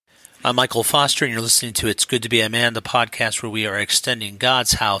I'm Michael Foster, and you're listening to It's Good to Be a Man, the podcast where we are extending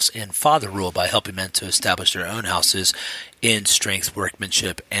God's house and father rule by helping men to establish their own houses in strength,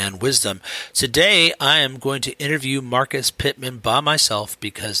 workmanship, and wisdom. Today, I am going to interview Marcus Pittman by myself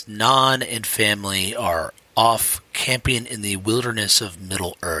because Nan and family are off camping in the wilderness of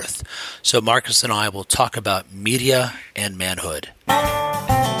Middle Earth. So Marcus and I will talk about media and manhood.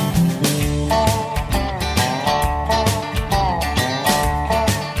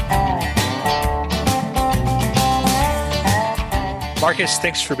 Marcus,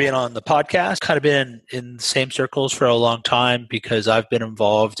 thanks for being on the podcast. Kind of been in the same circles for a long time because I've been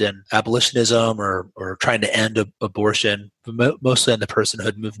involved in abolitionism or trying to end abortion, mostly on the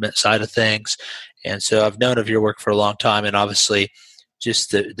personhood movement side of things. And so I've known of your work for a long time, and obviously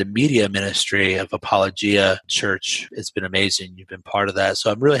just the media ministry of Apologia Church, it's been amazing. You've been part of that.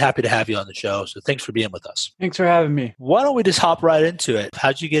 So I'm really happy to have you on the show. So thanks for being with us. Thanks for having me. Why don't we just hop right into it?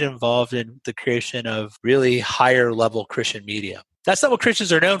 How'd you get involved in the creation of really higher level Christian media? That's not what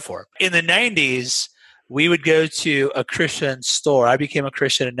Christians are known for. In the 90s, we would go to a Christian store. I became a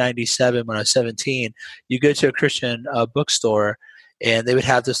Christian in 97 when I was 17. You go to a Christian bookstore, and they would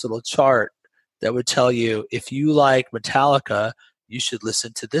have this little chart that would tell you, if you like Metallica, you should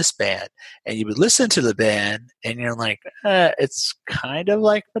listen to this band. And you would listen to the band, and you're like, it's kind of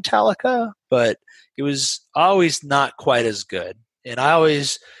like Metallica, but it was always not quite as good. And I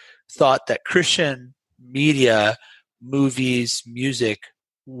always thought that Christian media, movies, music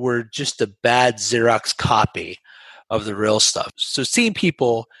were just a bad Xerox copy of the real stuff. So seeing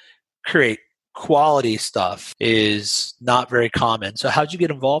people create quality stuff is not very common. So how'd you get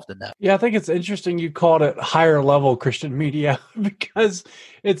involved in that? Yeah, I think it's interesting you called it higher level Christian media because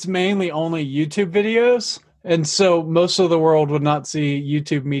it's mainly only YouTube videos. And so most of the world would not see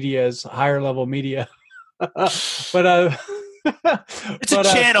YouTube media as higher level media. It's a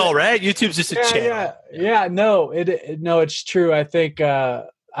channel, right? YouTube's just a channel. Yeah. No, it's true. I think,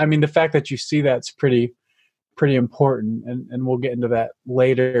 the fact that you see that's pretty important, and we'll get into that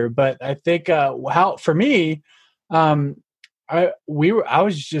later. But I think for me, I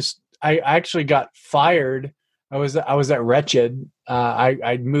actually got fired. I was at Wretched.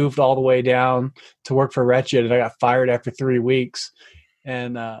 I moved all the way down to work for Wretched, and I got fired after 3 weeks.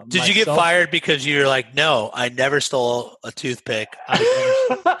 And did you get fired because you're like, no, I never stole a toothpick?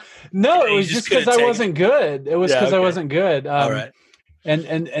 No, it was just because I wasn't good. It was because I wasn't good. All right.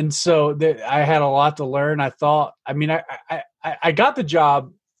 And so I had a lot to learn. I thought, I got the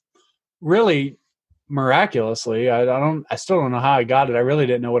job really miraculously. I still don't know how I got it. I really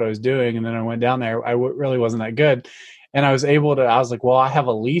didn't know what I was doing. And then I went down there. I really wasn't that good. And I was like, well, I have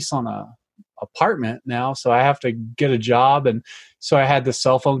a lease on a apartment now, so I have to get a job. And so I had the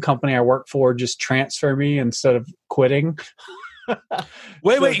cell phone company I worked for just transfer me instead of quitting.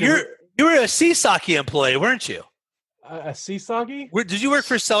 Wait, you were a Seasaki employee, weren't you? A Seasaki? Did you work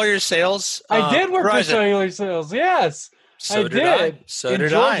for Cellular Sales? I did work for Cellular Sales, yes. So did I. So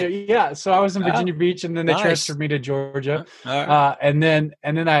did I. Yeah, so I was in Virginia Beach, and then they transferred me to Georgia. Right. And then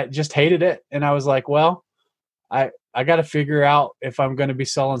I just hated it. And I was like, well, I got to figure out if I'm going to be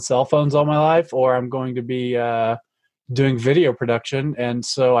selling cell phones all my life or I'm going to be doing video production. And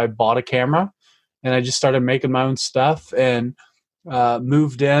so I bought a camera, and I just started making my own stuff, and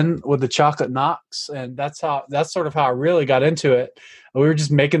moved in with the Chocolate Knox. And that's sort of how I really got into it. We were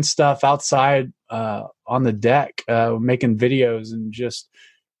just making stuff outside on the deck, making videos and just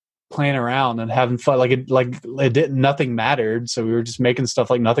playing around and having fun. Nothing mattered. So we were just making stuff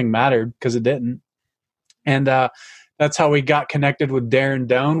like nothing mattered because it didn't. And that's how we got connected with Darren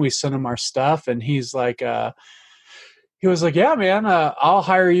Doan. We sent him our stuff, and he's like, he was like, yeah, man, I'll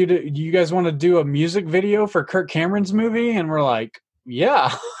hire you do you guys want to do a music video for Kirk Cameron's movie? And we're like,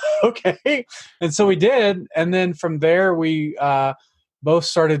 yeah, okay. And so we did. And then from there, we both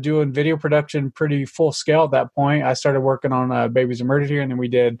started doing video production pretty full scale at that point. I started working on Babies Are Murdered Here, and then we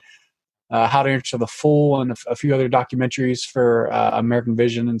did How to Answer the Fool and a few other documentaries for American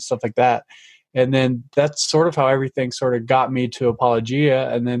Vision and stuff like that. And then that's sort of how everything sort of got me to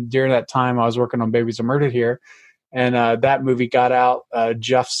Apologia. And then during that time, I was working on Babies Are Murdered Here. And that movie got out.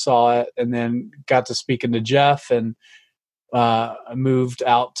 Jeff saw it and then got to speaking to Jeff, and moved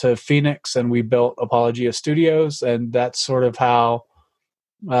out to Phoenix, and we built Apologia Studios. And that's sort of how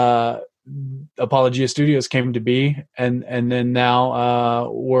Apologia Studios came to be. And then now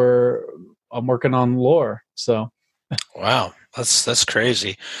I'm working on Lore. So. Wow. That's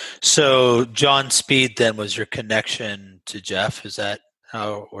crazy. So John Speed then was your connection to Jeff. Is that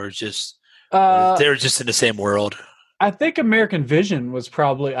how, or just they were just in the same world? I think American Vision was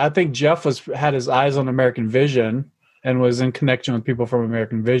probably. I think Jeff had his eyes on American Vision, and was in connection with people from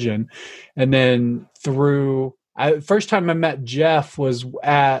American Vision. And then first time I met Jeff was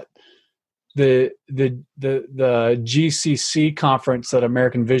at the GCC conference that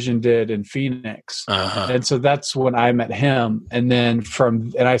American Vision did in Phoenix. And so that's when I met him. And then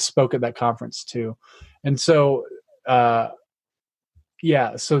and I spoke at that conference too. And so, so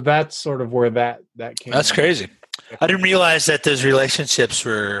that's sort of where that came. That's crazy. I didn't realize that those relationships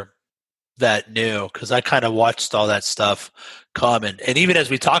were that new, because I kind of watched all that stuff come. And even as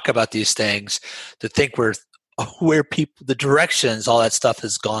we talk about these things, to think where people, the directions, all that stuff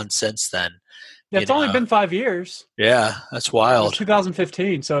has gone since then. Yeah, it's only been 5 years. Yeah, that's wild. It's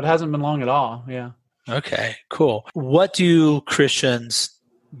 2015, so it hasn't been long at all. Yeah. Okay, cool. What do Christians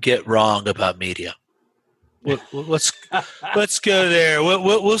get wrong about media? Let's go there.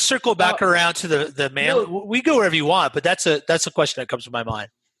 We'll circle back around to the man. No, we go wherever you want, but that's a question that comes to my mind.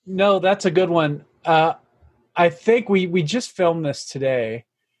 No, that's a good one. I think we just filmed this today,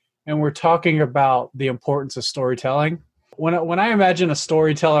 and we're talking about the importance of storytelling. When I imagine a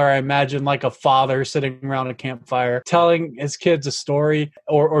storyteller, I imagine like a father sitting around a campfire telling his kids a story,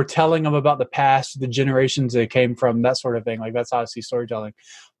 or telling them about the past, the generations they came from, that sort of thing. Like, that's how I see storytelling.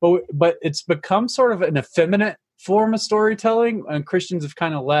 But it's become sort of an effeminate form of storytelling, and Christians have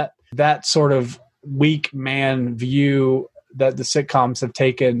kind of let that sort of weak man view that the sitcoms have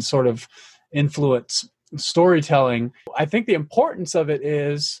taken sort of influence storytelling. I think the importance of it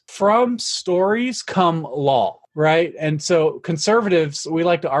is, from stories come law, right? And so conservatives, we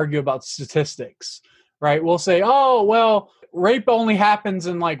like to argue about statistics, right? We'll say, oh, well, rape only happens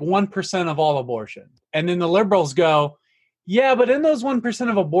in like 1% of all abortions. And then the liberals go, yeah, but in those 1%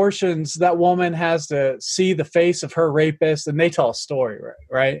 of abortions, that woman has to see the face of her rapist, and they tell a story,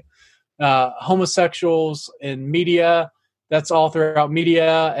 right? Homosexuals in media, that's all throughout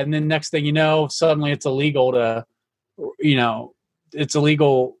media. And then next thing you know, suddenly it's illegal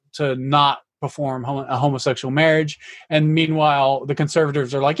to not perform a homosexual marriage. And meanwhile, the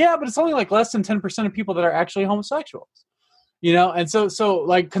conservatives are like, yeah, but it's only like less than 10% of people that are actually homosexuals. And so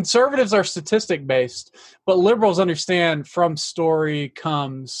like, conservatives are statistic based, but liberals understand from story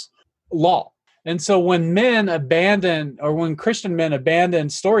comes law. And so when when Christian men abandon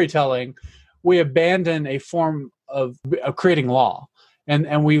storytelling, we abandon a form of creating law,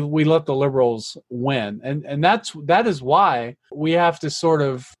 and we let the liberals win. And that is why we have to sort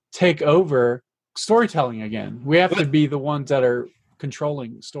of take over storytelling again. We have to be the ones that are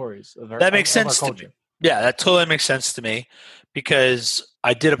controlling stories of our culture. That makes sense to me. Yeah, that totally makes sense to me, because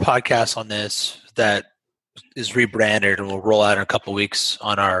I did a podcast on this that is rebranded and will roll out in a couple of weeks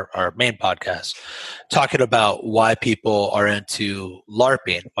on our main podcast, talking about why people are into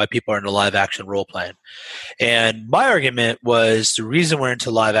LARPing, why people are into live action role playing. And my argument was, the reason we're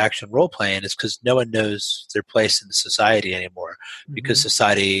into live action role playing is because no one knows their place in the society anymore, because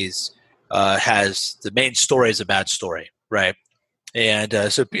society's has the main story is a bad story, right? And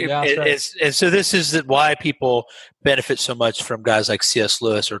so this is why people benefit so much from guys like C.S.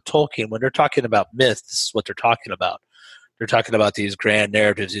 Lewis or Tolkien. When they're talking about myth, this is what they're talking about. They're talking about these grand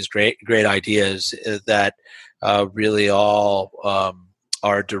narratives, these great ideas that really all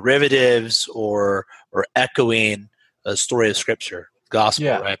are derivatives or echoing a story of Scripture, gospel,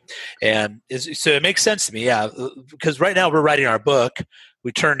 right? And so it makes sense to me, because right now we're writing our book.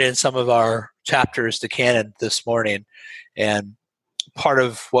 We turned in some of our chapters to Canon this morning, and part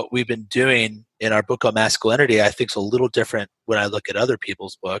of what we've been doing in our book on masculinity, I think, is a little different when I look at other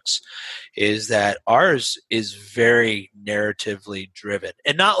people's books, is that ours is very narratively driven,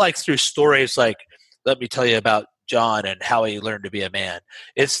 and not like through stories like, let me tell you about John and how he learned to be a man.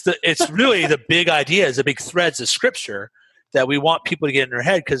 It's really the big ideas, the big threads of Scripture that we want people to get in their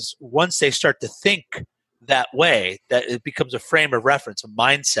head, because once they start to think that way, that it becomes a frame of reference, a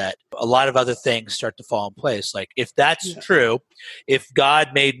mindset, a lot of other things start to fall in place. Like, if that's true, if God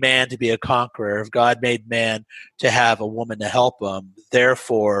made man to be a conqueror, if God made man to have a woman to help him,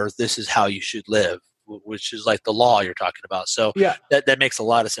 therefore this is how you should live, which is like the law you're talking about. So that makes a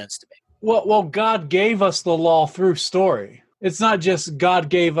lot of sense to me. Well, God gave us the law through story. It's not just God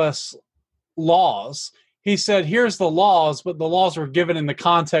gave us laws. He said, here's the laws, but the laws were given in the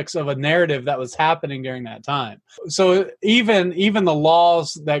context of a narrative that was happening during that time. So even the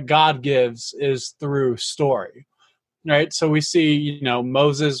laws that God gives is through story, right? So we see,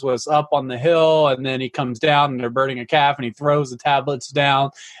 Moses was up on the hill, and then he comes down and they're burning a calf, and he throws the tablets down,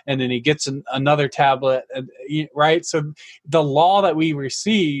 and then he gets another tablet, right? So the law that we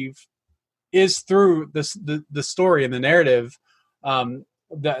receive is through the story and the narrative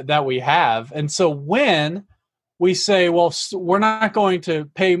that we have. And so when we say, well, we're not going to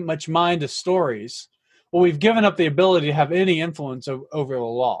pay much mind to stories, well, we've given up the ability to have any influence over the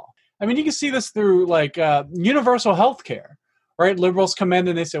law. I mean, you can see this through like universal health care, right? Liberals come in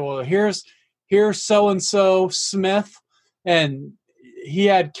and they say, well, here's so-and-so Smith, and he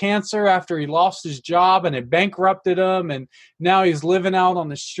had cancer after he lost his job and it bankrupted him, and now he's living out on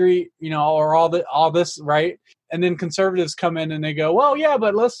the street, or all this, right? And then conservatives come in and they go, well, yeah,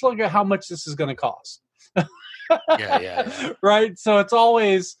 but let's look at how much this is going to cost. Yeah. Right? So it's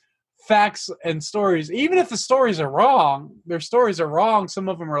always facts and stories. Even if the stories are wrong, their stories are wrong. Some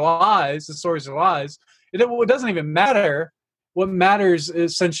of them are lies. The stories are lies. It doesn't even matter. What matters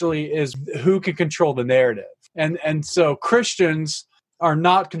essentially is who can control the narrative. And so Christians are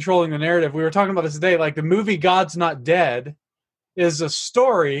not controlling the narrative. We were talking about this today, like the movie God's Not Dead is a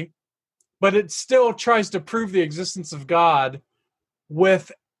story, but it still tries to prove the existence of God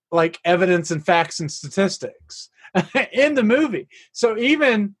with like evidence and facts and statistics in the movie. So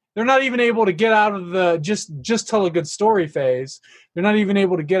even they're not even able to get out of the just tell a good story phase. They're not even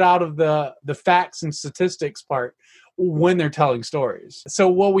able to get out of the facts and statistics part when they're telling stories. So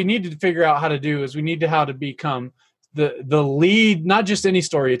what we need to figure out how to do is we need to how to become the lead, not just any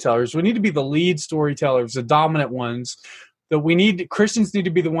storytellers. We need to be the lead storytellers, the dominant ones. That Christians need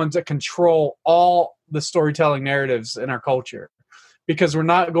to be the ones that control all the storytelling narratives in our culture, because we're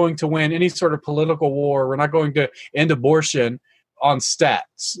not going to win any sort of political war. We're not going to end abortion on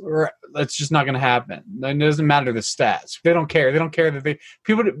stats. That's just not going to happen. And it doesn't matter the stats. They don't care. They don't care that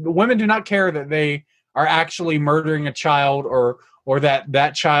women do not care that they are actually murdering a child or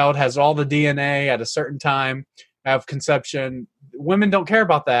that child has all the DNA at a certain time of conception. Women don't care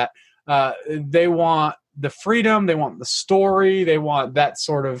about that. They want the freedom, they want the story, they want that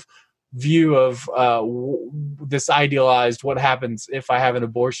sort of view of this idealized what happens if I have an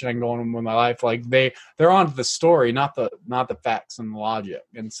abortion, I can go on with my life. Like they're on to the story, not the facts and the logic.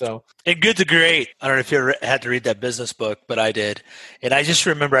 And so in Good to Great, I don't know if you ever had to read that business book, but I did. And I just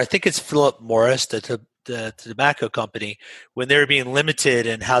remember, I think it's Philip Morris, the tobacco company, when they were being limited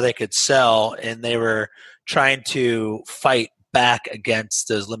in how they could sell and they were trying to fight back against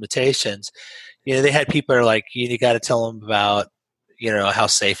those limitations. They had people that are like, you got to tell them about, how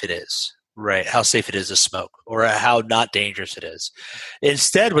safe it is, right? How safe it is to smoke, or how not dangerous it is.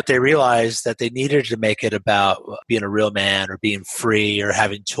 Instead, what they realized that they needed to make it about being a real man or being free or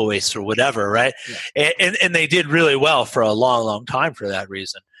having choice or whatever, right? Yeah. And they did really well for a long, long time for that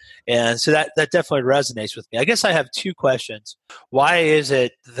reason. And so that definitely resonates with me. I guess I have two questions. Why is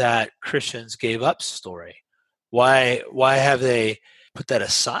it that Christians gave up story? Why have they put that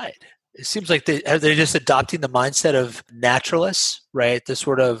aside? It seems like they're just adopting the mindset of naturalists, right?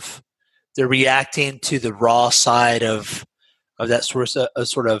 They're reacting to the raw side of that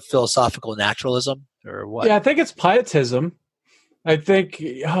sort of philosophical naturalism, or what? Yeah, I think it's pietism. I think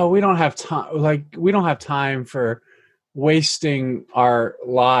we don't have time. Like we don't have time for wasting our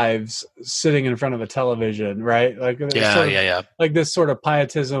lives sitting in front of a television, right? Like like this sort of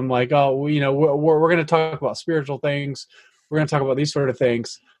pietism, like we're going to talk about spiritual things, we're going to talk about these sort of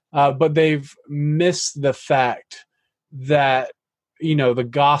things. But they've missed the fact that, the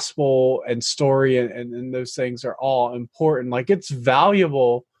gospel and story and those things are all important. Like it's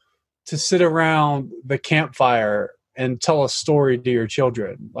valuable to sit around the campfire and tell a story to your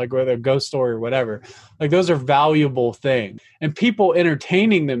children, like whether a ghost story or whatever. Like those are valuable things. And people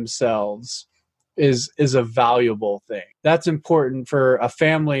entertaining themselves is a valuable thing. That's important for a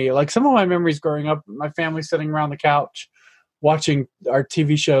family. Like some of my memories growing up, my family sitting around the couch watching our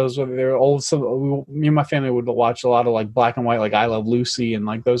TV shows, whether they're old. So me and my family would watch a lot of like black and white, like I Love Lucy and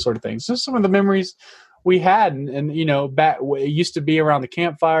like those sort of things. So some of the memories we had, and back it used to be around the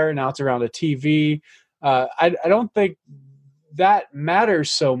campfire. Now it's around a TV. I don't think that matters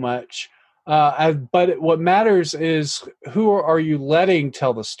so much. But what matters is who are you letting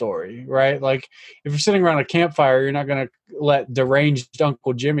tell the story, right? Like if you're sitting around a campfire, you're not going to let deranged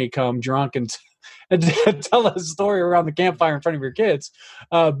Uncle Jimmy come drunk and tell a story around the campfire in front of your kids.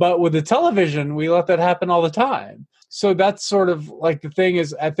 But with the television, we let that happen all the time. So that's sort of like the thing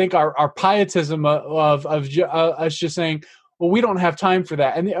is, I think our pietism of us just saying, well, we don't have time for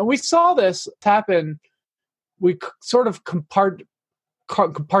that. And we saw this happen. We sort of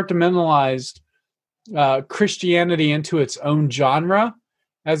compartmentalized Christianity into its own genre,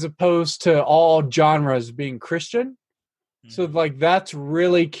 as opposed to all genres being Christian. So like that's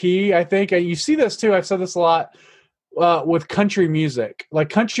really key, I think. And you see this too. I've said this a lot with country music.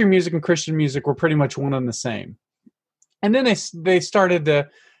 Like country music and Christian music were pretty much one and the same. And then they started to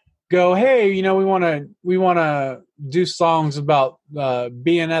go, hey, we want to do songs about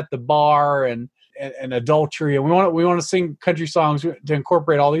being at the bar and and adultery, and we want to sing country songs to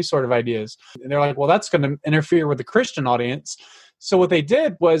incorporate all these sort of ideas. And they're like, well, that's going to interfere with the Christian audience. So what they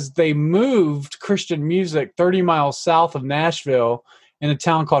did was they moved Christian music 30 miles south of Nashville in a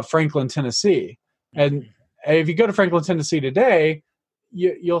town called Franklin, Tennessee. And if you go to Franklin, Tennessee today,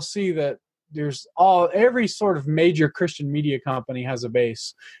 you'll see that there's every sort of major Christian media company has a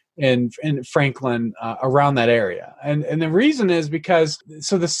base in Franklin around that area. And the reason is because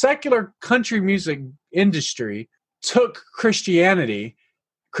the secular country music industry took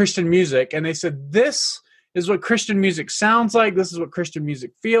Christian music, and they said, this is what Christian music sounds like. This is what Christian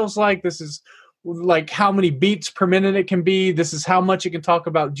music feels like. This is like how many beats per minute it can be. This is how much it can talk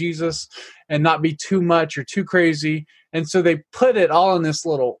about Jesus and not be too much or too crazy. And so they put it all in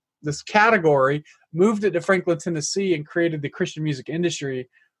this category, moved it to Franklin, Tennessee, and created the Christian music industry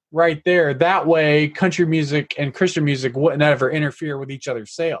right there. That way, country music and Christian music wouldn't ever interfere with each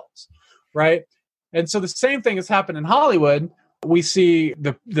other's sales, right? And so the same thing has happened in Hollywood. We see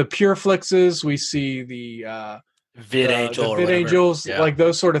the PureFlixes, we see the VidAngels, like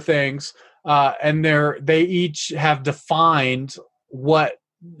those sort of things, and they each have defined what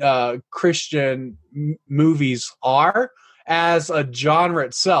Christian movies are as a genre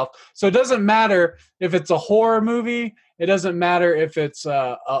itself. So it doesn't matter if it's a horror movie. It doesn't matter if it's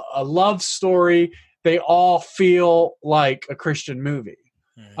a love story. They all feel like a Christian movie.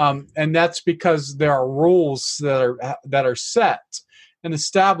 And that's because there are rules that are set and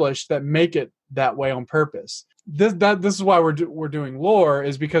established that make it that way on purpose. This is why we're doing lore,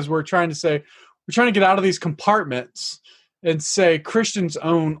 is because we're trying to get out of these compartments and say Christians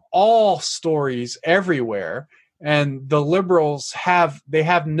own all stories everywhere, and the liberals have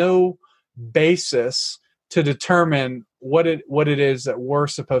no basis to determine what it is that we're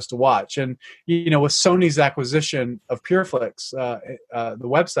supposed to watch. And with Sony's acquisition of PureFlix, the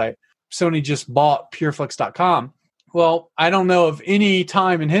website, Sony just bought PureFlix.com. Well, I don't know of any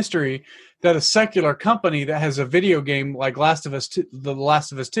time in history that a secular company that has a video game like The Last of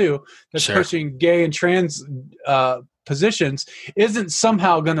Us 2, that's pushing gay and trans positions, isn't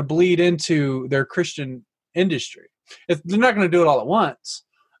somehow going to bleed into their Christian industry. They're not going to do it all at once.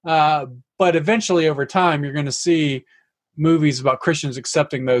 But eventually, over time, you're going to see movies about Christians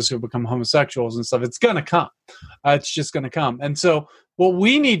accepting those who become homosexuals and stuff. It's going to come. It's just going to come. And so what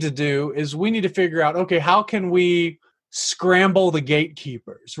we need to do is we need to figure out, okay, how can we scramble the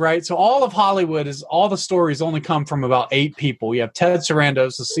gatekeepers, right? So all of Hollywood all the stories only come from about 8 people. You have Ted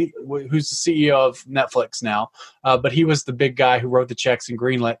Sarandos, who's the CEO of Netflix now, but he was the big guy who wrote the checks and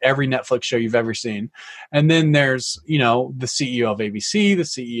greenlit every Netflix show you've ever seen. And then there's, the CEO of ABC, the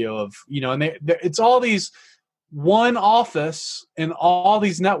CEO of, and it's all these one office in all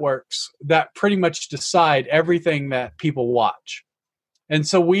these networks that pretty much decide everything that people watch. And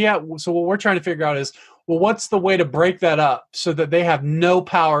so what we're trying to figure out is, well, what's the way to break that up so that they have no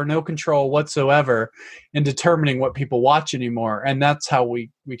power, no control whatsoever in determining what people watch anymore? And that's how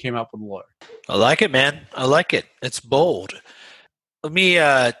we came up with lore. I like it, man. I like it. It's bold. Let me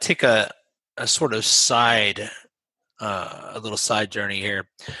take a sort of a little side journey here.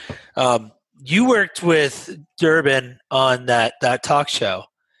 You worked with Durbin on that talk show,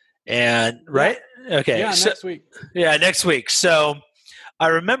 and right? Yeah. Okay. Yeah, next week. Yeah, next week. So I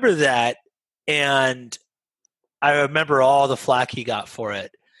remember that, and I remember all the flack he got for it.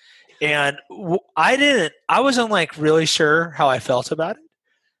 And I wasn't like really sure how I felt about it.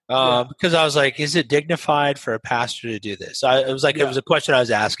 Because I was like, is it dignified for a pastor to do this? It was a question I was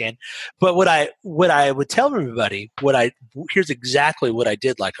asking. But what I would tell everybody, here's exactly what I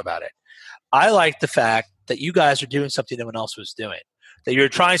did like about it. I liked the fact that you guys are doing something no one else was doing, that you're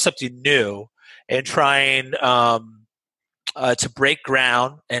trying something new and trying to break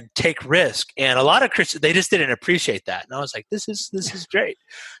ground and take risk. And a lot of Christians, they just didn't appreciate that. And I was like, this is great.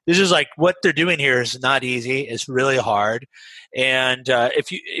 This is like, what they're doing here is not easy. It's really hard. And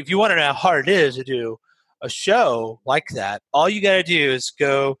if you want to know how hard it is to do a show like that, all you got to do is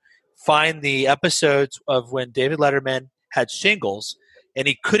go find the episodes of when David Letterman had shingles and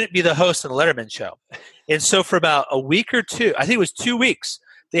he couldn't be the host on the Letterman show. And so for about a week or two, I think it was 2 weeks,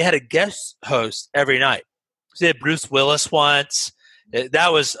 they had a guest host every night. So they had Bruce Willis once.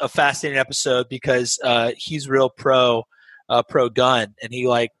 That was a fascinating episode because he's real pro gun, and he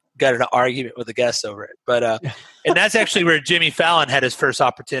got in an argument with the guests over it. But and that's actually where Jimmy Fallon had his first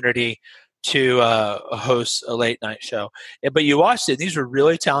opportunity to host a late night show. But you watched it; these were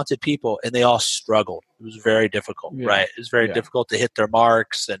really talented people, and they all struggled. It was very difficult, right? It was very difficult to hit their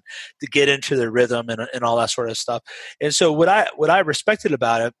marks and to get into their rhythm and all that sort of stuff. And so what I respected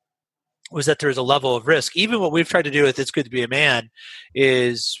about it was that there's a level of risk. Even what we've tried to do with It's Good to Be a Man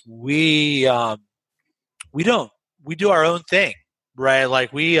is we We don't. We do our own thing, right?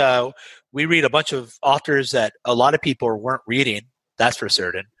 Like we read a bunch of authors that a lot of people weren't reading. That's for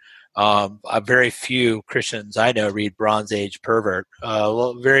certain. Very few Christians I know read Bronze Age Pervert.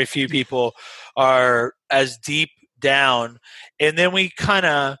 Very few people are as deep down. And then we kind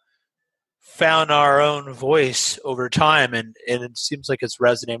of found our own voice over time, and it seems like it's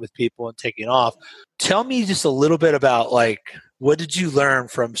resonating with people and taking off. Tell me just a little bit about, like, what did you learn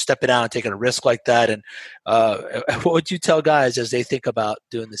from stepping out and taking a risk like that? And what would you tell guys as they think about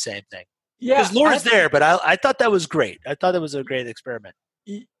doing the same thing? Yeah, because Lord's there, but I thought that was great. I thought it was a great experiment.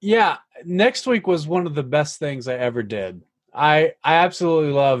 Yeah, Next Week was one of the best things I ever did. I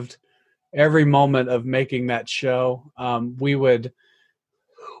absolutely loved every moment of making that show.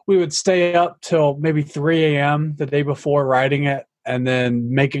 We would stay up till maybe 3 a.m. the day before writing it, and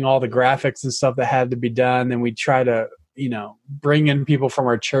then making all the graphics and stuff that had to be done. Then we'd try to, bring in people from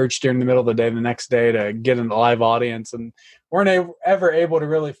our church during the middle of the day the next day to get a live audience, and weren't ever able to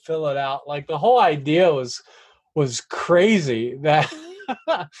really fill it out. Like, the whole idea was crazy, that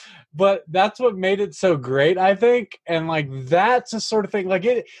but that's what made it so great, I think. And like, that's the sort of thing,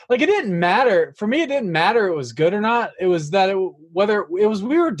 it didn't matter for me. It didn't matter it was good or not. It was that whether it was,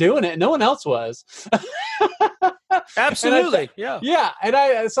 we were doing it, no one else was. Absolutely. Yeah. And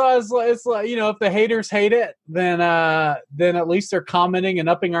it's like, if the haters hate it, then at least they're commenting and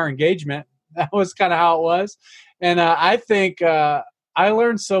upping our engagement. That was kind of how it was. And I think I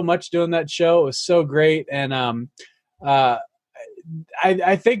learned so much doing that show. It was so great. And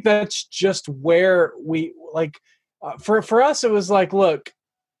I think that's just where we, like, for us, it was like, look,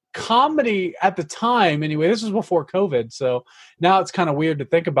 comedy at the time, anyway, this was before COVID, so now it's kind of weird to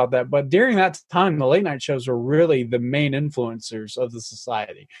think about that. But during that time, the late night shows were really the main influencers of the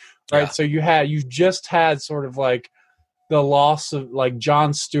society, right? Yeah. So you just had sort of like the loss of like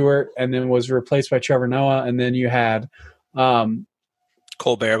Jon Stewart, and then was replaced by Trevor Noah, and then you had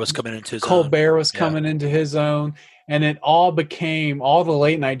Colbert was coming into his own. And it all the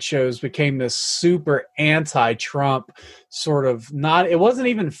late night shows became this super anti-Trump sort of, it wasn't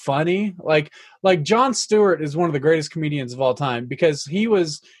even funny. Like Jon Stewart is one of the greatest comedians of all time, because he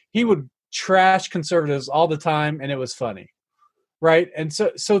would trash conservatives all the time, and it was funny. Right. And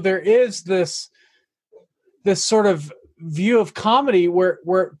so there is this sort of view of comedy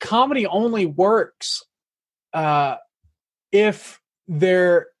where comedy only works if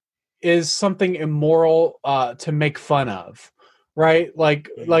there is something immoral to make fun of, right? Like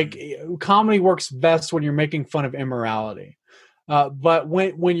comedy works best when you're making fun of immorality. But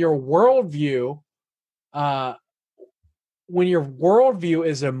when your worldview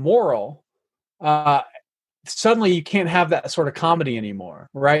is immoral, suddenly you can't have that sort of comedy anymore,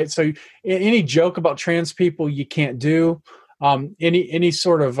 right? So any joke about trans people you can't do. Any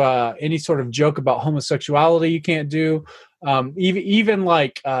sort of joke about homosexuality you can't do. Even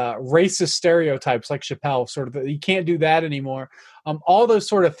like racist stereotypes like Chappelle, sort of, you can't do that anymore. All those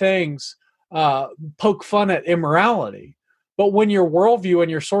sort of things poke fun at immorality. But when your worldview and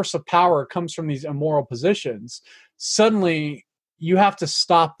your source of power comes from these immoral positions, suddenly you have to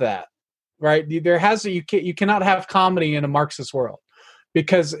stop that, right? You cannot have comedy in a Marxist world,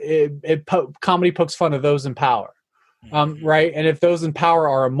 because comedy pokes fun of those in power. Right. And if those in power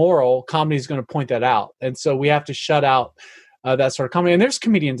are immoral, comedy is going to point that out. And so we have to shut out that sort of comedy. And there's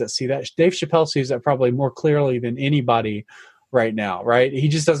comedians that see that. Dave Chappelle sees that probably more clearly than anybody right now. Right. He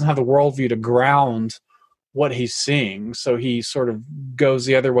just doesn't have the worldview to ground what he's seeing. So he sort of goes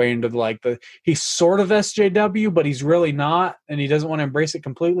the other way into he's sort of SJW, but he's really not. And he doesn't want to embrace it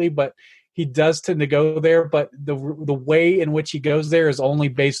completely. But he does tend to go there, but the way in which he goes there is only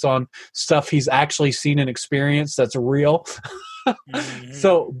based on stuff he's actually seen and experienced that's real. Mm-hmm.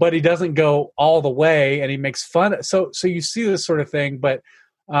 So, but he doesn't go all the way, and he makes fun. So you see this sort of thing, but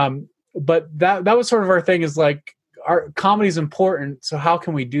that was sort of our thing, is like, our comedy is important. So how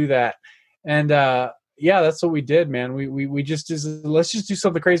can we do that? And that's what we did, man. We just let's just do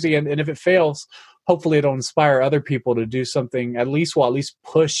something crazy, and if it fails, hopefully it'll inspire other people to do something. At least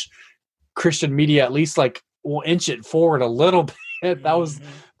push Christian media, at least we'll inch it forward a little bit. That was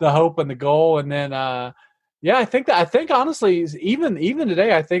the hope and the goal. And then I think honestly, even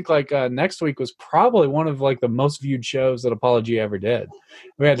today, I think Next Week was probably one of the most viewed shows that Apologia ever did.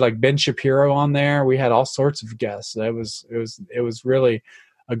 We had Ben Shapiro on there. We had all sorts of guests. It was really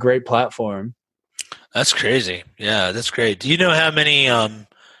a great platform. That's crazy. Yeah, that's great. Do you know how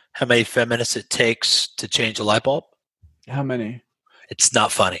many feminists it takes to change a light bulb? How many? It's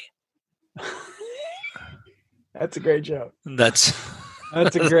not funny. That's a great joke.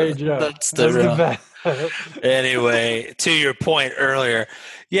 That's a great joke. That's the best. Anyway, to your point earlier,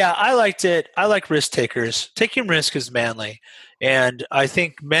 yeah, I liked it. I like risk takers. Taking risk is manly, and I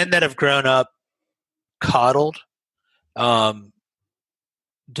think men that have grown up coddled don't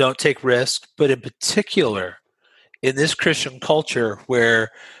take risk. But in particular, in this Christian culture where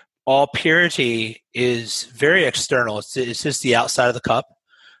all purity is very external, it's just the outside of the cup,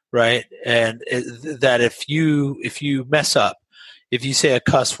 right? And that if you mess up, if you say a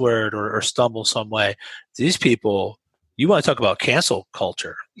cuss word or stumble some way, these people, you want to talk about cancel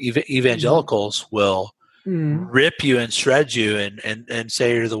culture. Evangelicals will rip you and shred you and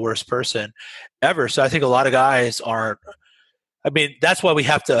say you're the worst person ever. So I think a lot of guys aren't. I mean, that's why we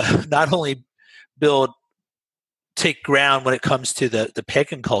have to not only take ground when it comes to the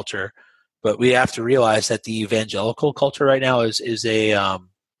pagan culture, but we have to realize that the evangelical culture right now is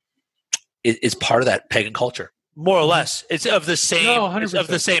part of that pagan culture. More or less, it's of the same. It's of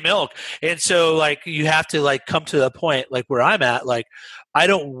the same ilk, and so like you have to like come to the point like where I'm at. Like, I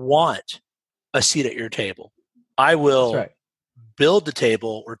don't want a seat at your table. I will build the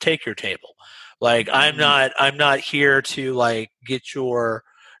table or take your table. Like I'm not here to like get your.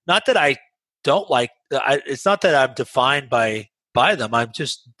 Not that I don't like. It's not that I'm defined by them. I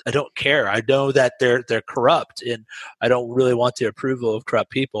don't care. I know that they're corrupt, and I don't really want the approval of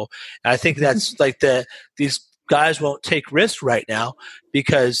corrupt people. And I think that's like these guys won't take risks right now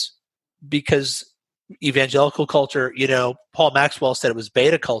because evangelical culture, Paul Maxwell said it was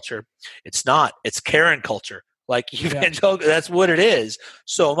beta culture. It's not. It's Karen culture. Like evangelical, that's what it is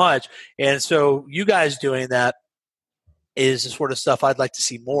so much. And so you guys doing that is the sort of stuff I'd like to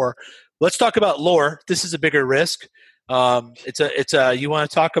see more. Let's talk about lore. This is a bigger risk. You want to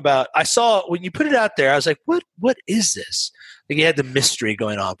talk about, I saw when you put it out there, I was like, what is this? Like you had the mystery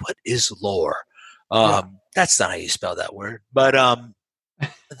going on. What is lore? That's not how you spell that word. But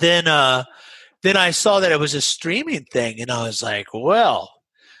then I saw that it was a streaming thing, and I was like, well,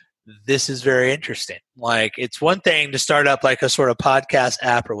 this is very interesting. Like, it's one thing to start up like a sort of podcast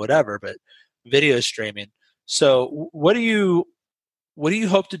app or whatever, but video streaming. So what do you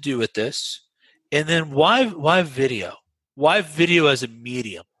hope to do with this? And then why video? Why video as a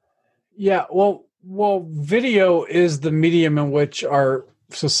medium? Yeah, well, video is the medium in which our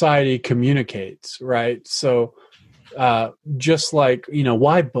society communicates, right? So just like,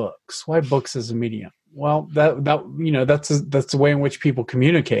 why books? Why books as a medium? Well, that's the way in which people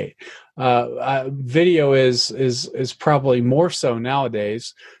communicate. Video is probably more so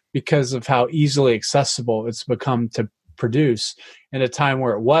nowadays because of how easily accessible it's become to produce in a time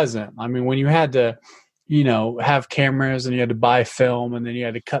where it wasn't. I mean, when you had to have cameras and you had to buy film and then you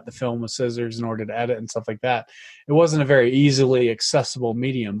had to cut the film with scissors in order to edit and stuff like that, it wasn't a very easily accessible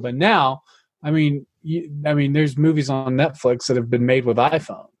medium. But now, there's movies on Netflix that have been made with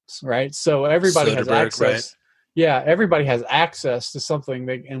iPhones, right? So everybody has access. Right? Yeah, everybody has access to something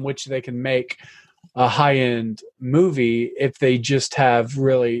in which they can make a high-end movie if they just have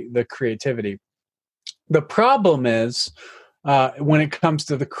really the creativity. The problem is when it comes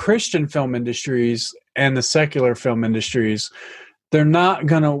to the Christian film industries and the secular film industries, they're not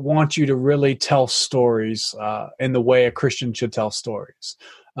going to want you to really tell stories in the way a Christian should tell stories.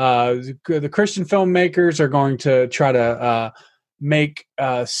 The Christian filmmakers are going to try to make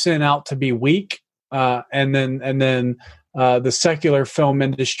sin out to be weak, and then the secular film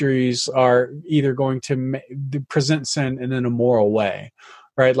industries are either going to present sin in an immoral way,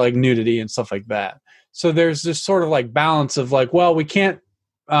 right? Like nudity and stuff like that. So there's this sort of like balance of like, well, we can't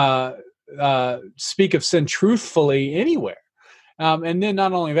speak of sin truthfully anywhere. And then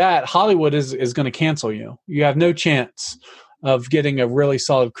not only that, Hollywood is going to cancel you. You have no chance of getting a really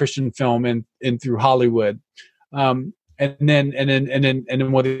solid Christian film in through Hollywood. And then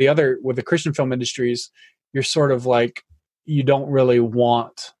with the Christian film industries, you're sort of like, you don't really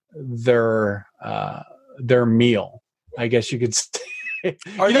want their meal, I guess you could say. You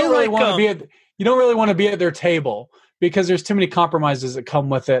don't really want to be at their table because there's too many compromises that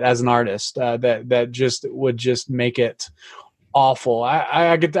come with it as an artist that just would just make it awful.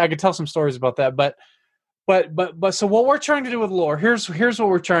 I could tell some stories about that, but so what we're trying to do with lore, here's what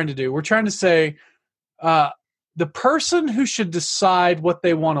we're trying to do. We're trying to say the person who should decide what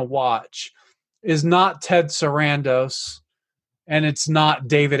they want to watch is not Ted Sarandos and it's not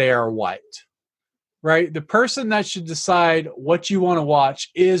David Ayer White. Right? The person that should decide what you want to watch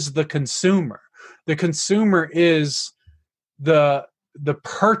is the consumer. The consumer is the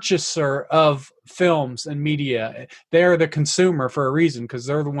purchaser of films and media. They're the consumer for a reason because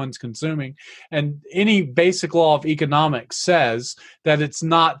they're the ones consuming. And any basic law of economics says that it's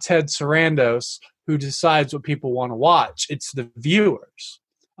not Ted Sarandos who decides what people want to watch. It's the viewers.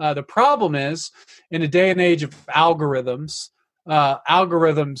 The problem is, in a day and age of algorithms,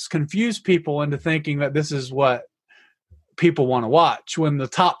 algorithms confuse people into thinking that this is what people want to watch, when the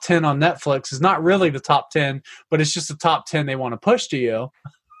top 10 on Netflix is not really the top 10, but it's just the top 10 they want to push to you.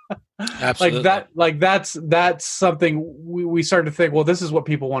 Absolutely. That's something we start to think, well, this is what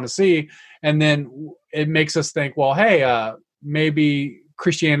people want to see. And then it makes us think, well, hey, maybe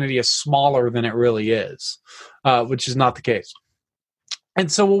Christianity is smaller than it really is, which is not the case. And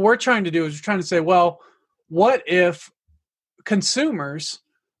so what we're trying to do is we're trying to say, well, what if consumers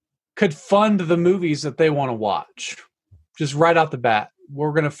could fund the movies that they want to watch? Just right out the bat,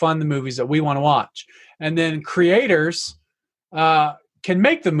 we're going to fund the movies that we want to watch. And then creators can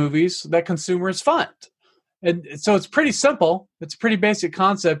make the movies that consumers fund. And so it's pretty simple. It's a pretty basic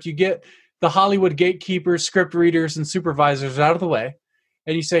concept. You get the Hollywood gatekeepers, script readers, and supervisors out of the way.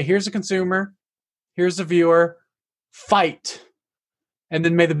 And you say, here's a consumer, here's a viewer, fight. And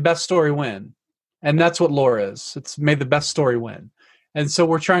then may the best story win. And that's what lore is. It's may the best story win. And so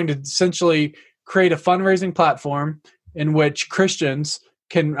we're trying to essentially create a fundraising platform in which Christians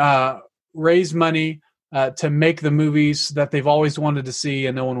can raise money to make the movies that they've always wanted to see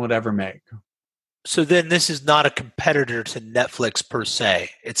and no one would ever make. So then this is not a competitor to Netflix per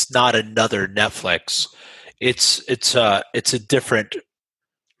se. It's not another Netflix. It's a different.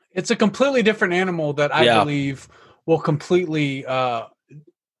 It's a completely different animal that I believe will completely upend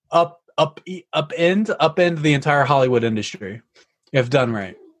the entire Hollywood industry if done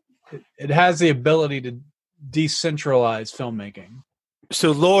right. It has the ability to decentralize filmmaking.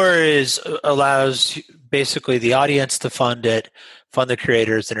 So lore allows basically the audience to fund it, fund the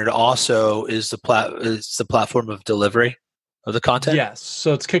creators, and it also is the platform of delivery of the content. Yes,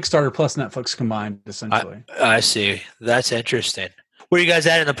 so it's Kickstarter plus Netflix combined, essentially. I see. That's interesting. Where are you guys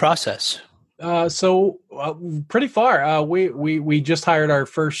at in the process? Pretty far. We just hired our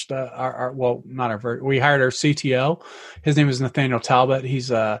first. We hired our CTO. His name is Nathaniel Talbot.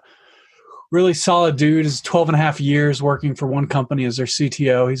 He's a really solid dude. He's 12 and a half years working for one company as our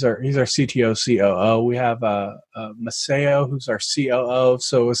CTO. He's our CTO, COO. We have Maceo, who's our COO.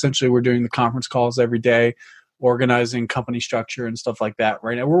 So essentially, we're doing the conference calls every day, organizing company structure and stuff like that.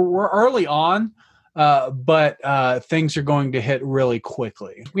 Right now, we're early on. But things are going to hit really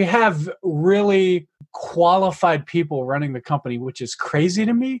quickly. We have really qualified people running the company, which is crazy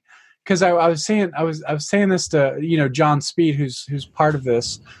to me. Because I was saying this to John Speed, who's part of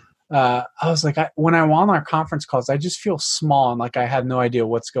this. I was like, when I'm on our conference calls, I just feel small and like I have no idea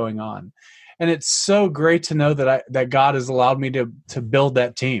what's going on. And it's so great to know that God has allowed me to build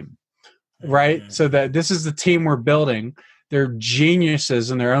that team, right? Mm-hmm. So that this is the team we're building. They're geniuses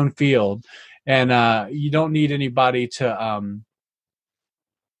in their own field. And you don't need anybody to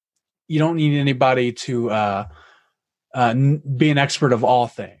be an expert of all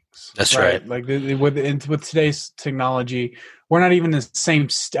things. That's right. Like with today's technology, we're not even the same.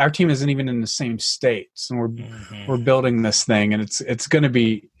 Our team isn't even in the same states, and we're building this thing, and it's going to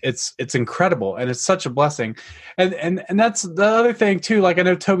be it's incredible, and it's such a blessing. And that's the other thing too. Like I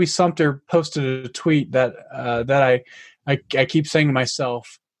know Toby Sumpter posted a tweet that I keep saying to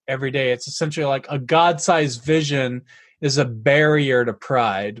myself every day. It's essentially like a God-sized vision is a barrier to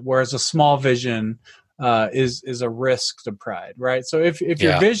pride, whereas a small vision is a risk to pride, right? So if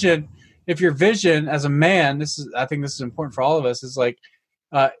your vision as a man, I think this is important for all of us, is like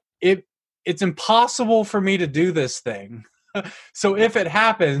it's impossible for me to do this thing. So if it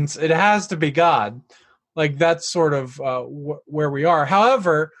happens, it has to be God. Like that's sort of where we are.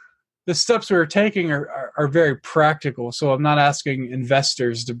 However, the steps we are taking are very practical. So I'm not asking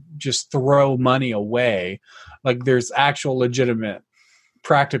investors to just throw money away. Like there's actual legitimate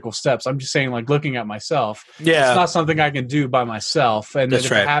practical steps. I'm just saying, like looking at myself, it's not something I can do by myself. And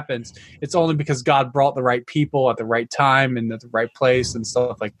if it happens, it's only because God brought the right people at the right time and at the right place and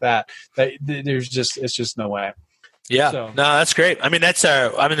stuff like that. That it's just no way. Yeah, no, that's great. I mean,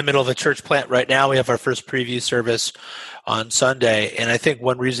 I'm in the middle of a church plant right now. We have our first preview service on Sunday, and I think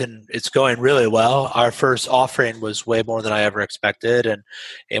one reason it's going really well, our first offering was way more than I ever expected, and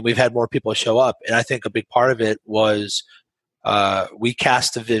we've had more people show up. And I think a big part of it was we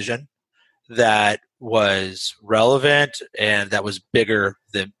cast a vision that was relevant and that was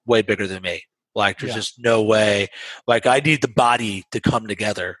way bigger than me. Like there's just no way. Like I need the body to come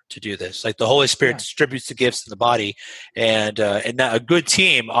together to do this. Like the Holy Spirit distributes the gifts in the body, and a good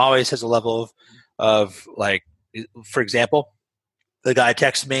team always has a level of like, for example, the guy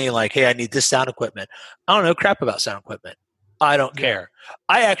texts me like, "Hey, I need this sound equipment." I don't know crap about sound equipment. I don't care.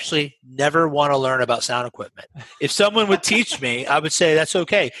 I actually never want to learn about sound equipment. If someone would teach me, I would say that's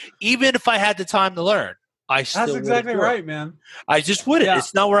okay. Even if I had the time to learn, I still That's exactly right, man. I just wouldn't. Yeah.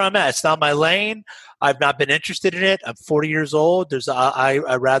 It's not where I'm at. It's not my lane. I've not been interested in it. I'm 40 years old. I'd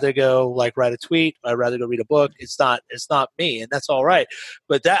rather go like write a tweet. I'd rather go read a book. It's not me, and that's all right.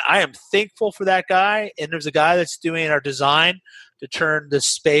 But that I am thankful for that guy. And there's a guy that's doing our design to turn the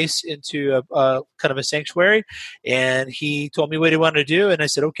space into a kind of a sanctuary. And he told me what he wanted to do. And I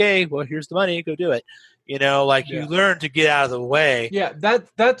said, okay, well, here's the money. Go do it. You learn to get out of the way. Yeah,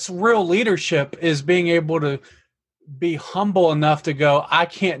 that's real leadership, is being able to be humble enough to go, I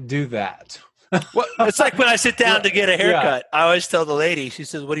can't do that. Well, it's like when I sit down to get a haircut, I always tell the lady, she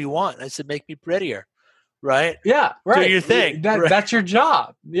says, what do you want? I said, make me prettier. Right? Yeah, right. Do your thing. That's your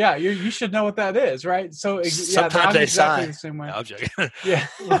job. Yeah, you should know what that is, right? So sometimes I exactly the same way. No, I'm joking. Yeah.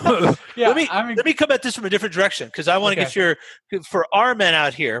 Let me come at this from a different direction, because I want to get for our men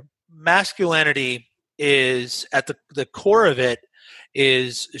out here, masculinity is at the core of it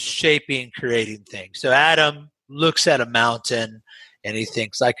is shaping, creating things. So Adam looks at a mountain and he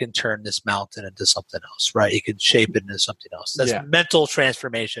thinks, I can turn this mountain into something else, right? He can shape it into something else. That's mental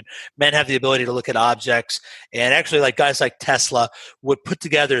transformation. Men have the ability to look at objects, and actually, like guys like Tesla would put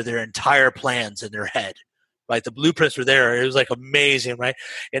together their entire plans in their head. Like the blueprints were there. It was like amazing, right?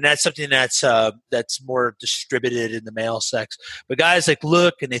 And that's something that's more distributed in the male sex. But guys like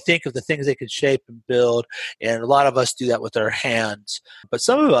look and they think of the things they can shape and build. And a lot of us do that with our hands. But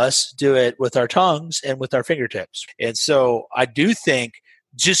some of us do it with our tongues and with our fingertips. And so I do think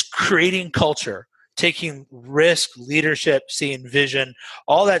just creating culture, taking risk, leadership, seeing vision,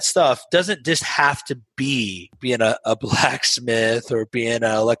 all that stuff doesn't just have to be being a blacksmith or being an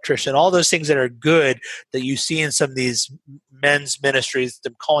electrician. All those things that are good that you see in some of these men's ministries,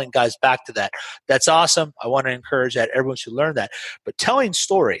 them calling guys back to that. That's awesome. I want to encourage that. Everyone should learn that. But telling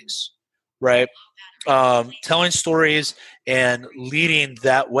stories, right? Telling stories and leading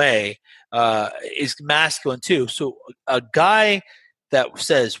that way is masculine too. So a guy that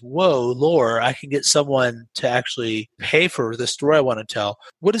says, whoa, Lore, I can get someone to actually pay for the story I want to tell.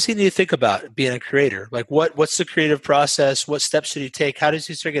 What does he need to think about being a creator? Like what's the creative process? What steps should he take? How does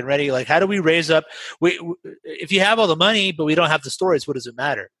he start getting ready? Like how do we raise up? If you have all the money, but we don't have the stories, what does it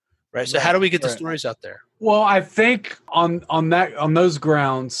matter? Right. So how do we get the stories out there? Well, I think on those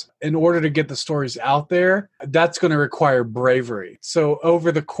grounds, in order to get the stories out there, that's going to require bravery. So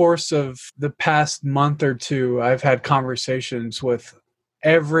over the course of the past month or two, I've had conversations with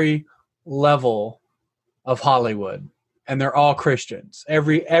every level of Hollywood, and they're all Christians.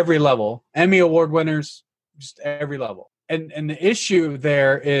 Every level, Emmy Award winners, just every level. And the issue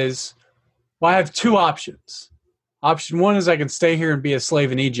there is, well, I have two options. Option one is I can stay here and be a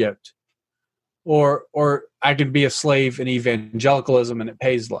slave in Egypt, or I can be a slave in evangelicalism and it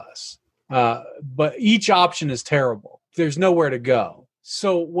pays less. But each option is terrible. There's nowhere to go.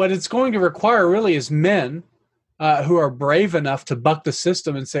 So what it's going to require really is men who are brave enough to buck the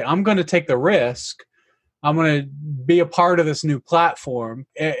system and say, I'm going to take the risk. I'm going to be a part of this new platform.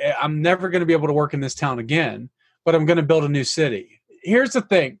 I'm never going to be able to work in this town again, but I'm going to build a new city. Here's the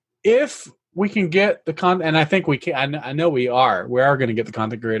thing. If we can get the content, and I think we can. I know we are going to get the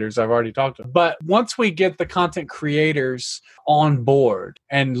content creators. I've already talked to them. But once we get the content creators on board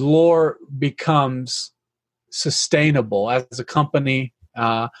and Lore becomes sustainable as a company,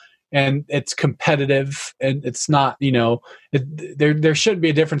 and it's competitive, and it's not, there shouldn't be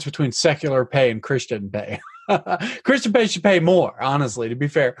a difference between secular pay and Christian pay. Christian pay should pay more, honestly, to be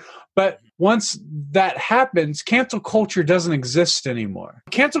fair. But once that happens, cancel culture doesn't exist anymore.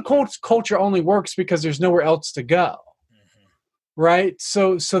 Cancel culture only works because there's nowhere else to go, right?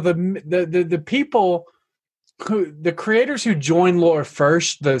 So the people the creators who join Lore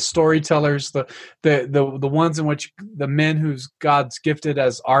first, the storytellers, the ones in which the men who's God's gifted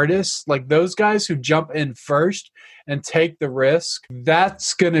as artists, like those guys who jump in first and take the risk,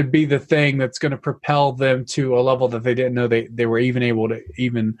 that's going to be the thing that's going to propel them to a level that they didn't know they were even able to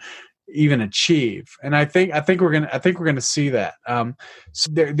even achieve. And I think we're going to see that.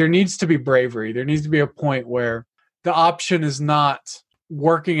 So there needs to be bravery. There needs to be a point where the option is not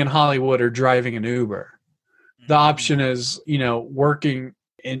working in Hollywood or driving an Uber. The option is, working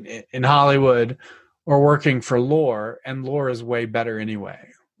in Hollywood or working for Lore, and Lore is way better anyway.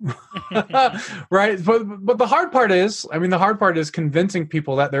 Right? But the hard part is convincing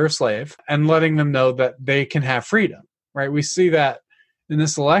people that they're a slave and letting them know that they can have freedom, right? We see that in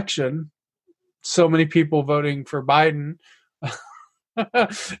this election, so many people voting for Biden,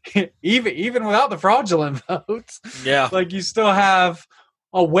 even without the fraudulent votes. Yeah. Like you still have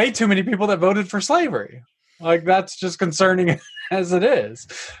way too many people that voted for slavery. Like, that's just concerning as it is.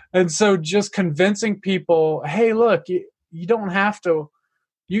 And so just convincing people, hey, look, you don't have to,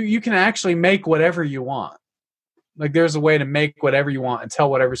 you can actually make whatever you want. Like, there's a way to make whatever you want and tell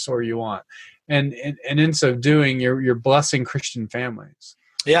whatever story you want. And in so doing, you're blessing Christian families.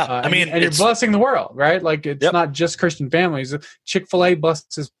 Yeah. I mean, and you're blessing the world, right? Like, it's not just Christian families. Chick-fil-A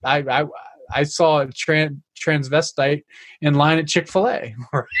blesses, I saw a transvestite in line at Chick-fil-A,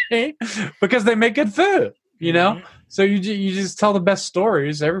 right? Because they make good food, you know? Mm-hmm. So you just tell the best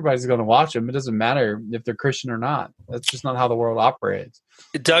stories. Everybody's going to watch them. It doesn't matter if they're Christian or not. That's just not how the world operates.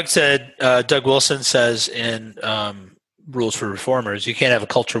 Doug Wilson says in Rules for Reformers, you can't have a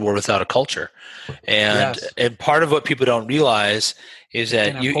culture war without a culture. And part of what people don't realize is that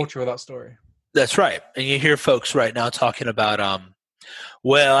you can't have culture without story. That's right. And you hear folks right now talking about,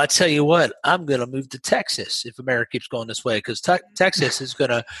 well, I tell you what, I'm going to move to Texas if America keeps going this way, because Texas is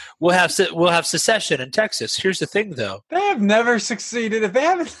going to we'll have secession in Texas. Here's the thing, though. They have never succeeded. If they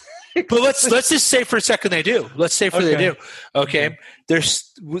haven't. But let's just say for a second they do. Let's say they do. Okay, they're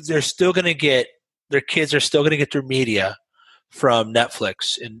still going to get their kids are still going to get their media from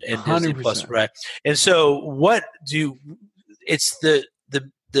Netflix and Disney Plus, right? And so it's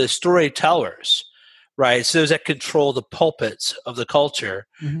the storytellers. Right, so those that control the pulpits of the culture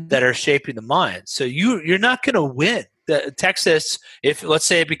that are shaping the mind. So you're not going to win. Texas, if let's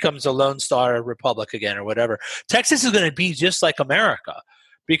say it becomes a Lone Star Republic again or whatever, Texas is going to be just like America,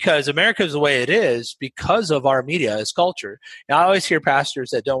 because America is the way it is because of our media as culture. Now, I always hear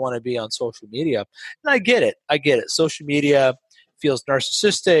pastors that don't want to be on social media, and I get it. Social media feels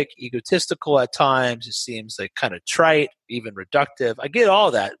narcissistic, egotistical at times. It seems like kind of trite, even reductive. I get all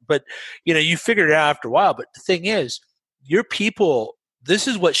that, but you figure it out after a while. But the thing is, your people, this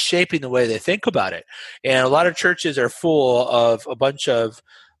is what's shaping the way they think about it. And a lot of churches are full of a bunch of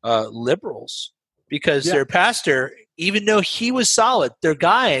liberals, because their pastor, even though he was solid, their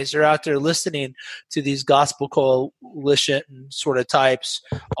guys are out there listening to these gospel coalition sort of types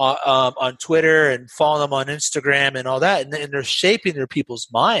on Twitter and following them on Instagram and all that. And they're shaping their people's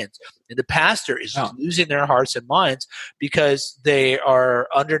minds. And the pastor is losing their hearts and minds because they are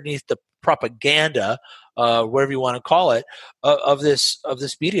underneath the propaganda, whatever you want to call it, of this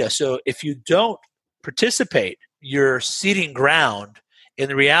media. So if you don't participate, you're ceding ground. And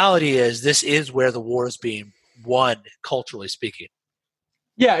the reality is, this is where the war is being won, culturally speaking.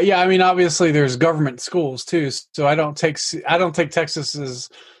 Yeah. I mean, obviously, there's government schools too, so I don't take Texas's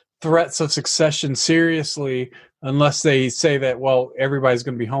threats of secession seriously unless they say that, well, everybody's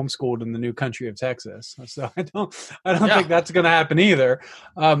going to be homeschooled in the new country of Texas. So I don't think that's going to happen either.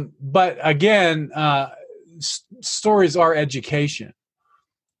 But again, stories are education,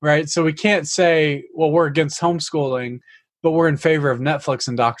 right? So we can't say, well, we're against homeschooling, but we're in favor of Netflix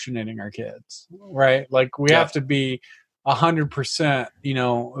indoctrinating our kids, right? Like, we have to be 100%,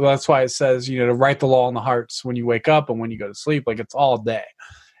 that's why it says, to write the law in the hearts when you wake up and when you go to sleep, like, it's all day.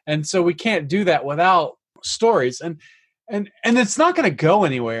 And so we can't do that without stories, and it's not going to go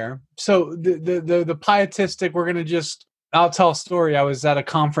anywhere. So the pietistic, we're going to I'll tell a story. I was at a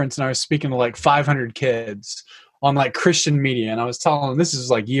conference and I was speaking to like 500 kids on like Christian media. And I was telling them, this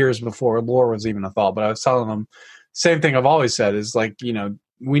is like years before lore was even a thought, but I was telling them, same thing I've always said is like,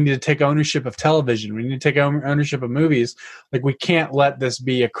 we need to take ownership of television. We need to take ownership of movies. Like, we can't let this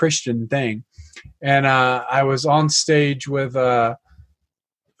be a Christian thing. And I was on stage with, well,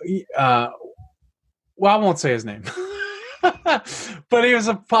 I won't say his name, but he was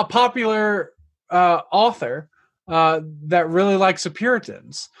a popular author that really likes the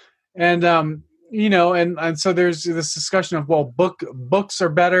Puritans. And, and so there's this discussion of, well, books are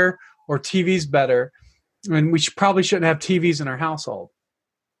better or TV's better. And we probably shouldn't have TVs in our household.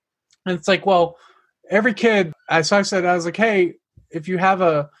 And it's like, well, every kid, so I said, I was like, hey, if you have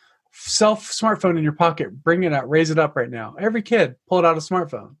a smartphone in your pocket, bring it out, raise it up right now. Every kid, pull out a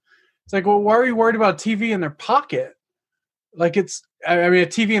smartphone. It's like, well, why are you worried about TV in their pocket? Like, a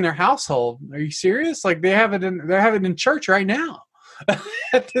TV in their household. Are you serious? Like, they have it in church right now.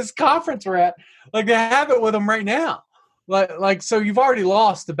 At this conference we're at, like, they have it with them right now. Like, so you've already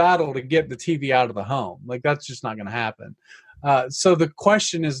lost the battle to get the TV out of the home. Like, that's just not going to happen. So the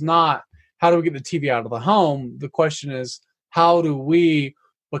question is not, how do we get the TV out of the home? The question is, how do we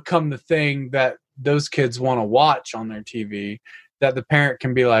become the thing that those kids want to watch on their TV, that the parent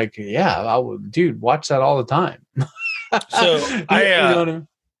can be like, yeah, dude, watch that all the time. So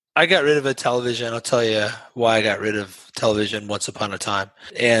I got rid of a television. I'll tell you why I got rid of television once upon a time.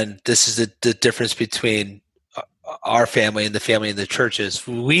 And this is the difference between our family and the family in the churches.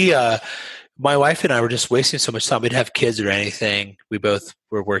 my wife and I were just wasting so much time. We'd have kids or anything. We both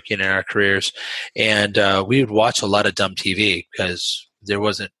were working in our careers, and we would watch a lot of dumb TV because there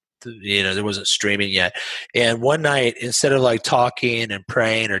wasn't streaming yet. And one night, instead of like talking and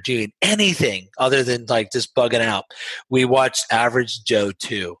praying or doing anything other than like just bugging out, we watched Average Joe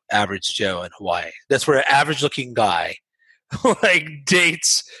 2, Average Joe in Hawaii. That's where an average looking guy like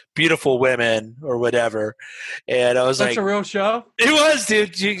dates beautiful women or whatever. And I was That's a real show? It was,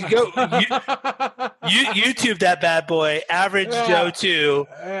 dude. You go YouTube that bad boy, Average Joe 2.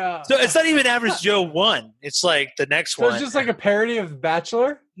 Yeah. So it's not even Average Joe 1. It's like the next one. It's just like a parody of The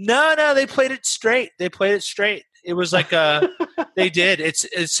Bachelor? No, they played it straight. It was like they did.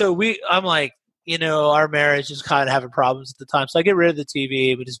 It's so I'm like, our marriage is kind of having problems at the time. So I get rid of the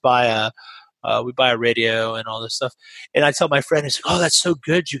TV. We just buy a radio and all this stuff. And I tell my friend, he's like, "Oh, that's so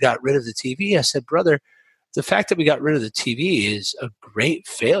good. You got rid of the TV." I said, "Brother, the fact that we got rid of the TV is a great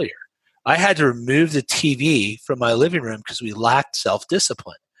failure. I had to remove the TV from my living room because we lacked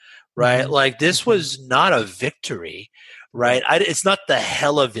self-discipline, right? Mm-hmm. Like this was not a victory, right? It's not the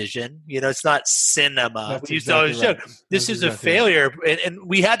Hell-O-Vision, it's not cinema. That's exactly right. This is a failure, and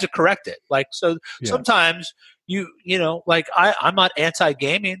we had to correct it. Like, so sometimes I'm not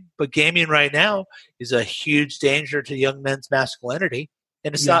anti-gaming, but gaming right now is a huge danger to young men's masculinity.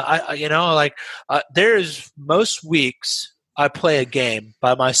 And it's not, there's most weeks I play a game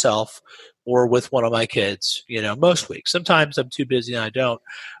by myself or with one of my kids, most weeks. Sometimes I'm too busy and I don't.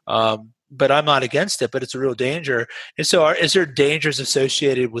 But I'm not against it, but it's a real danger. And so is there dangers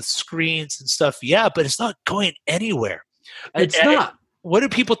associated with screens and stuff? Yeah, but it's not going anywhere. It's not. What do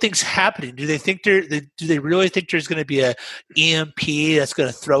people think's happening? Do they really think there's going to be a EMP that's going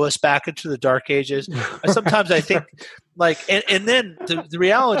to throw us back into the dark ages? Sometimes I think and then the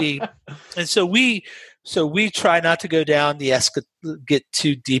reality, and so we try not to go down get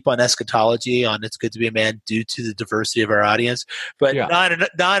too deep on eschatology on It's Good to Be a Man due to the diversity of our audience. But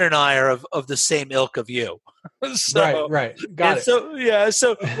Don and I are of the same ilk of you. Right. Got it.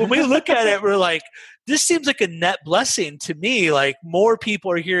 So when we look at it, we're like, this seems like a net blessing to me. Like more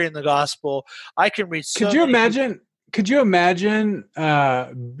people are hearing the gospel. I can reach. Could you imagine? And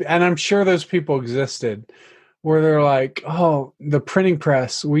I'm sure those people existed, where they're like, "Oh, the printing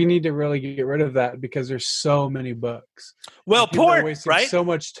press. We need to really get rid of that because there's so many books. Well, porn, right? So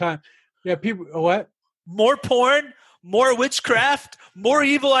much time. Yeah, people. What? More porn, more witchcraft, more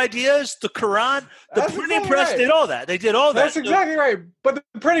evil ideas. The Quran, the printing press did all that. They did all that. That's exactly right. But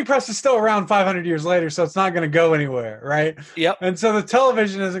the printing press is still around 500 years later, so it's not going to go anywhere, right? Yep. And so the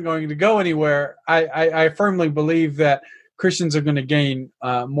television isn't going to go anywhere. I firmly believe that Christians are going to gain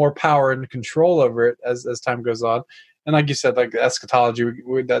more power and control over it as time goes on. And like you said, like eschatology,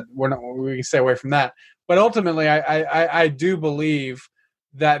 we can stay away from that. But ultimately, I do believe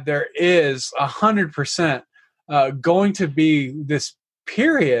that there is 100% going to be this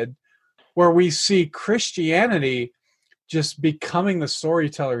period where we see Christianity just becoming the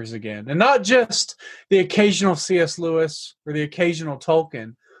storytellers again, and not just the occasional C.S. Lewis or the occasional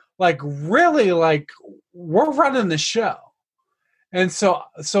Tolkien. Like really, like we're running the show. And so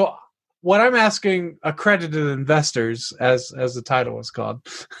what I'm asking accredited investors, as the title is called,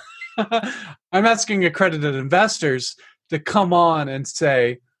 I'm asking accredited investors to come on and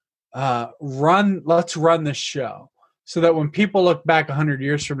say, let's run this show, so that when people look back 100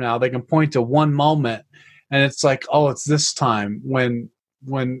 years from now, they can point to one moment and it's like, oh, it's this time when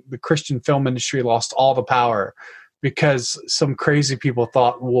the Christian film industry lost all the power because some crazy people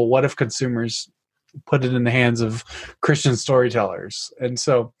thought, well, what if consumers put it in the hands of Christian storytellers? And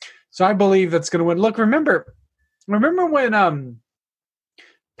so I believe that's going to win. Look, remember when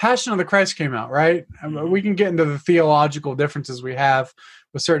Passion of the Christ came out, right? We can get into the theological differences we have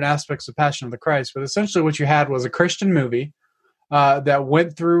with certain aspects of Passion of the Christ, but essentially what you had was a Christian movie that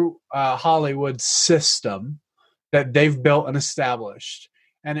went through Hollywood's system that they've built and established,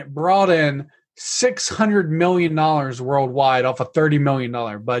 and it brought in $600 million worldwide off a $30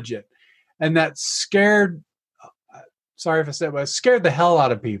 million budget. And that scared, sorry if I said it, but it scared the hell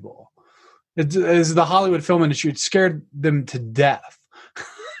out of people. It is the Hollywood film industry. It scared them to death.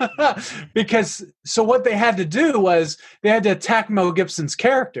 Because so what they had to do was they had to attack Mel Gibson's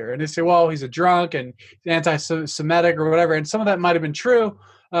character, and they say, well, he's a drunk and anti-Semitic or whatever. And some of that might have been true,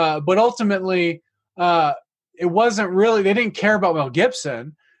 but ultimately it wasn't really, they didn't care about Mel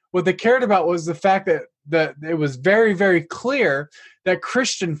Gibson. What they cared about was the fact that it was very, very clear that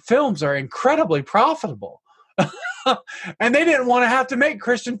Christian films are incredibly profitable. And they didn't want to have to make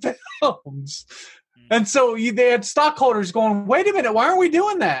Christian films. And so they had stockholders going, wait a minute, why aren't we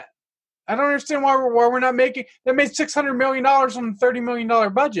doing that? I don't understand why we're not making, they made $600 million on a $30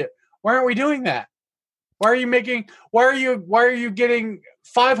 million budget. Why aren't we doing that? Why are you getting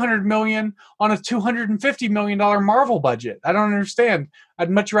 $500 million on a $250 million Marvel budget? I don't understand. I'd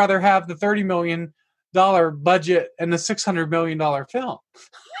much rather have the $30 million budget and the $600 million film.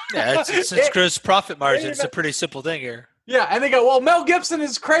 Yeah, it's gross profit margin. It's a pretty simple thing here. Yeah, and they go, well, Mel Gibson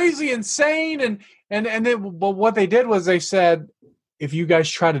is crazy, insane, and then, but what they did was they said, if you guys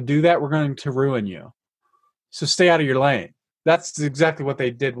try to do that, we're going to ruin you. So stay out of your lane. That's exactly what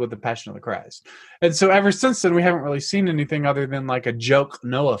they did with The Passion of the Christ. And so ever since then, we haven't really seen anything other than like a joke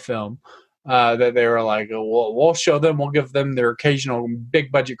Noah film that they were like, oh, we'll show them, we'll give them their occasional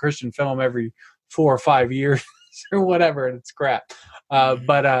big budget Christian film every 4 or 5 years or whatever, and it's crap.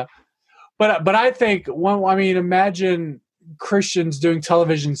 But I think, imagine Christians doing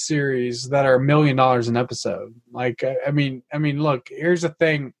television series that are $1 million an episode. Like, I mean, look, here's the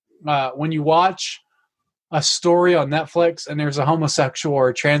thing. When you watch a story on Netflix and there's a homosexual or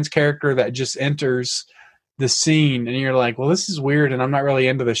a trans character that just enters the scene and you're like, well, this is weird and I'm not really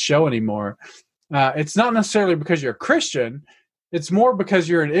into the show anymore. It's not necessarily because you're a Christian. It's more because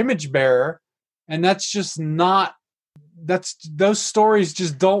you're an image bearer, and that's just not, those stories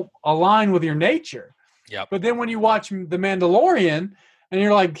just don't align with your nature. Yep. But then when you watch The Mandalorian and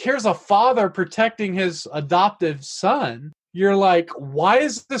you're like, here's a father protecting his adoptive son, you're like, why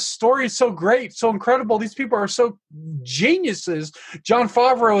is this story so great, so incredible? These people are so geniuses. Jon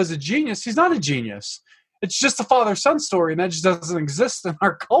Favreau is a genius. He's not a genius. It's just a father-son story, and that just doesn't exist in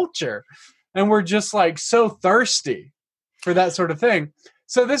our culture. And we're just like so thirsty for that sort of thing.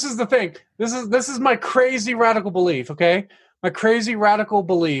 So this is the thing. This is my crazy radical belief, okay? My crazy radical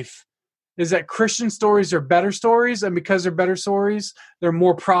belief is that Christian stories are better stories, and because they're better stories, they're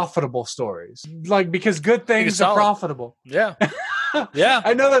more profitable stories. Like, because good things are profitable. Yeah. Yeah.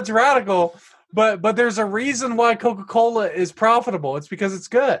 I know that's radical, but there's a reason why Coca-Cola is profitable. It's because it's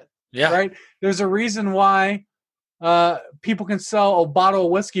good. Yeah. Right? There's a reason why people can sell a bottle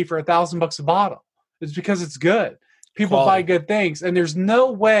of whiskey for $1,000 a bottle. It's because it's good. People buy good things. And there's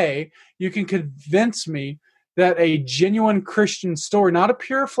no way you can convince me that a genuine Christian story, not a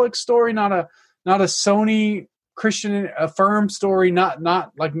Pure Flix story, not a Sony Christian Affirm story, not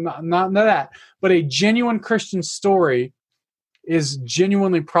that, but a genuine Christian story is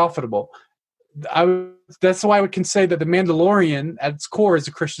genuinely profitable. That's why I can say that The Mandalorian at its core is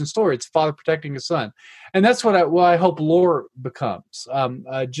a Christian story. It's father protecting his son. And that's what I hope lore becomes.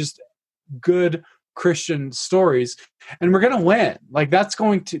 Just good Christian stories. And we're going to win. Like,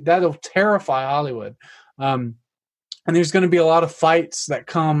 that'll terrify Hollywood. And there's going to be a lot of fights that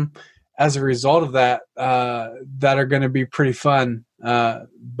come as a result of that that are going to be pretty fun.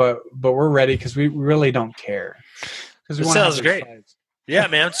 But we're ready because we really don't care. It sounds great. Fights. Yeah,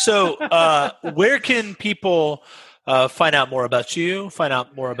 man. So where can people find out more about you, find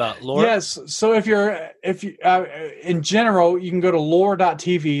out more about Lore? Yes. So if you in general, you can go to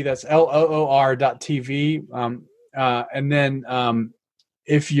lore.tv. That's LOOR.tv. And then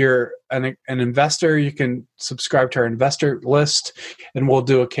if you're an investor, you can subscribe to our investor list, and we'll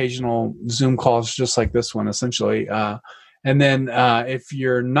do occasional Zoom calls just like this one, essentially. And then if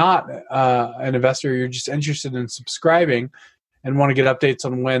you're not an investor, you're just interested in subscribing and want to get updates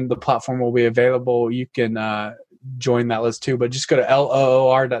on when the platform will be available, you can join that list too. But just go to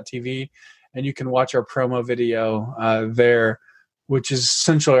LOOR.tv and you can watch our promo video there, which is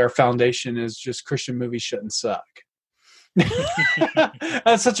essentially our foundation is just Christian movies shouldn't suck.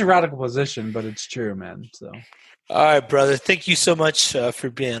 That's such a radical position, but it's true, man. So, all right, brother. Thank you so much for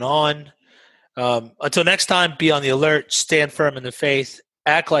being on. Until next time, be on the alert, stand firm in the faith,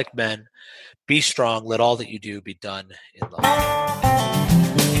 act like men, be strong, let all that you do be done in love.